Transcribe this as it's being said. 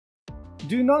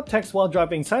do not text while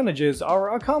driving signages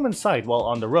are a common sight while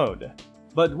on the road.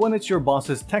 But when it's your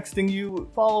bosses texting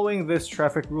you, following this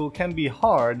traffic rule can be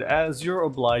hard as you're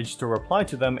obliged to reply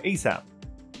to them ASAP.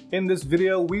 In this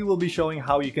video, we will be showing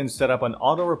how you can set up an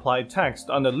auto-reply text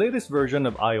on the latest version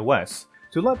of iOS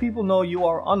to let people know you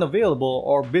are unavailable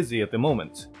or busy at the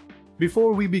moment.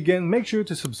 Before we begin, make sure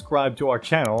to subscribe to our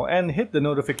channel and hit the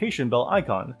notification bell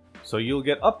icon so you'll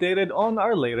get updated on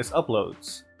our latest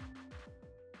uploads.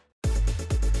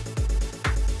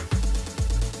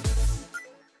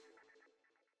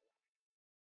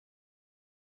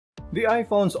 The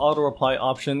iPhone's auto-reply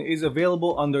option is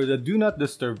available under the Do Not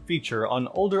Disturb feature on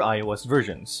older iOS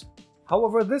versions.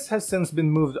 However, this has since been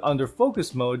moved under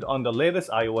focus mode on the latest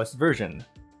iOS version.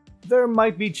 There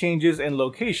might be changes in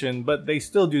location, but they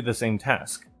still do the same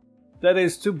task. That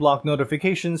is, to block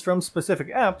notifications from specific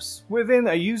apps within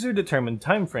a user-determined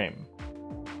time frame.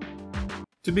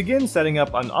 To begin setting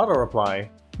up an auto-reply,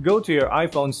 go to your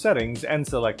iPhone settings and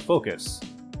select Focus.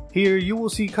 Here you will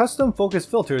see custom focus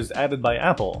filters added by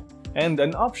Apple, and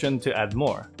an option to add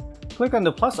more. Click on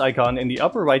the plus icon in the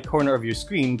upper right corner of your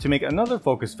screen to make another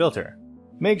focus filter.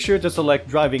 Make sure to select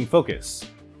Driving Focus.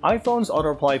 iPhone's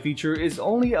auto-reply feature is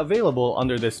only available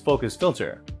under this focus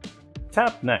filter.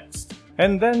 Tap Next,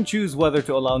 and then choose whether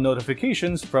to allow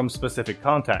notifications from specific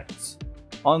contacts.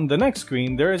 On the next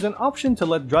screen, there is an option to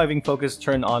let Driving Focus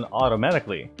turn on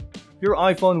automatically. Your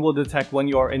iPhone will detect when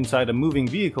you are inside a moving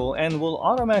vehicle and will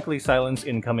automatically silence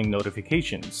incoming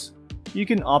notifications. You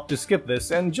can opt to skip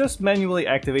this and just manually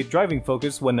activate Driving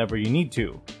Focus whenever you need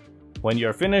to. When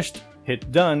you're finished,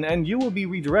 hit Done and you will be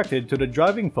redirected to the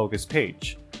Driving Focus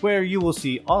page, where you will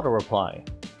see Auto-Reply.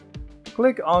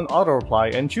 Click on Auto-Reply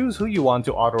and choose who you want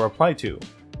to auto-reply to.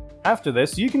 After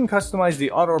this, you can customize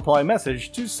the auto-reply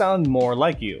message to sound more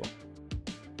like you.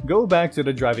 Go back to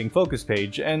the Driving Focus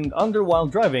page and under While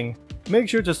Driving, make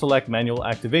sure to select Manual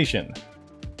Activation.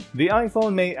 The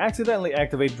iPhone may accidentally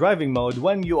activate driving mode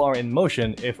when you are in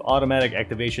motion if automatic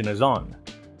activation is on.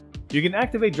 You can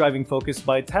activate Driving Focus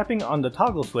by tapping on the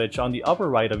toggle switch on the upper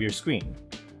right of your screen.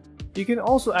 You can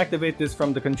also activate this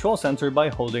from the control center by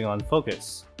holding on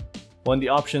Focus. When the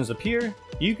options appear,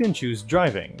 you can choose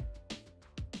Driving.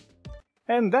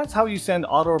 And that's how you send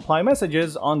auto-reply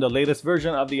messages on the latest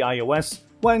version of the iOS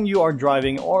when you are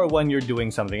driving or when you're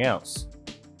doing something else.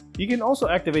 You can also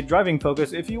activate Driving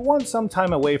Focus if you want some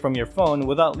time away from your phone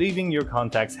without leaving your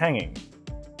contacts hanging.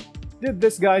 Did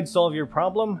this guide solve your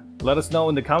problem? Let us know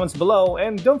in the comments below,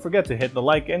 and don't forget to hit the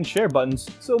like and share buttons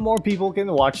so more people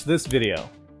can watch this video.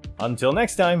 Until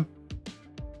next time!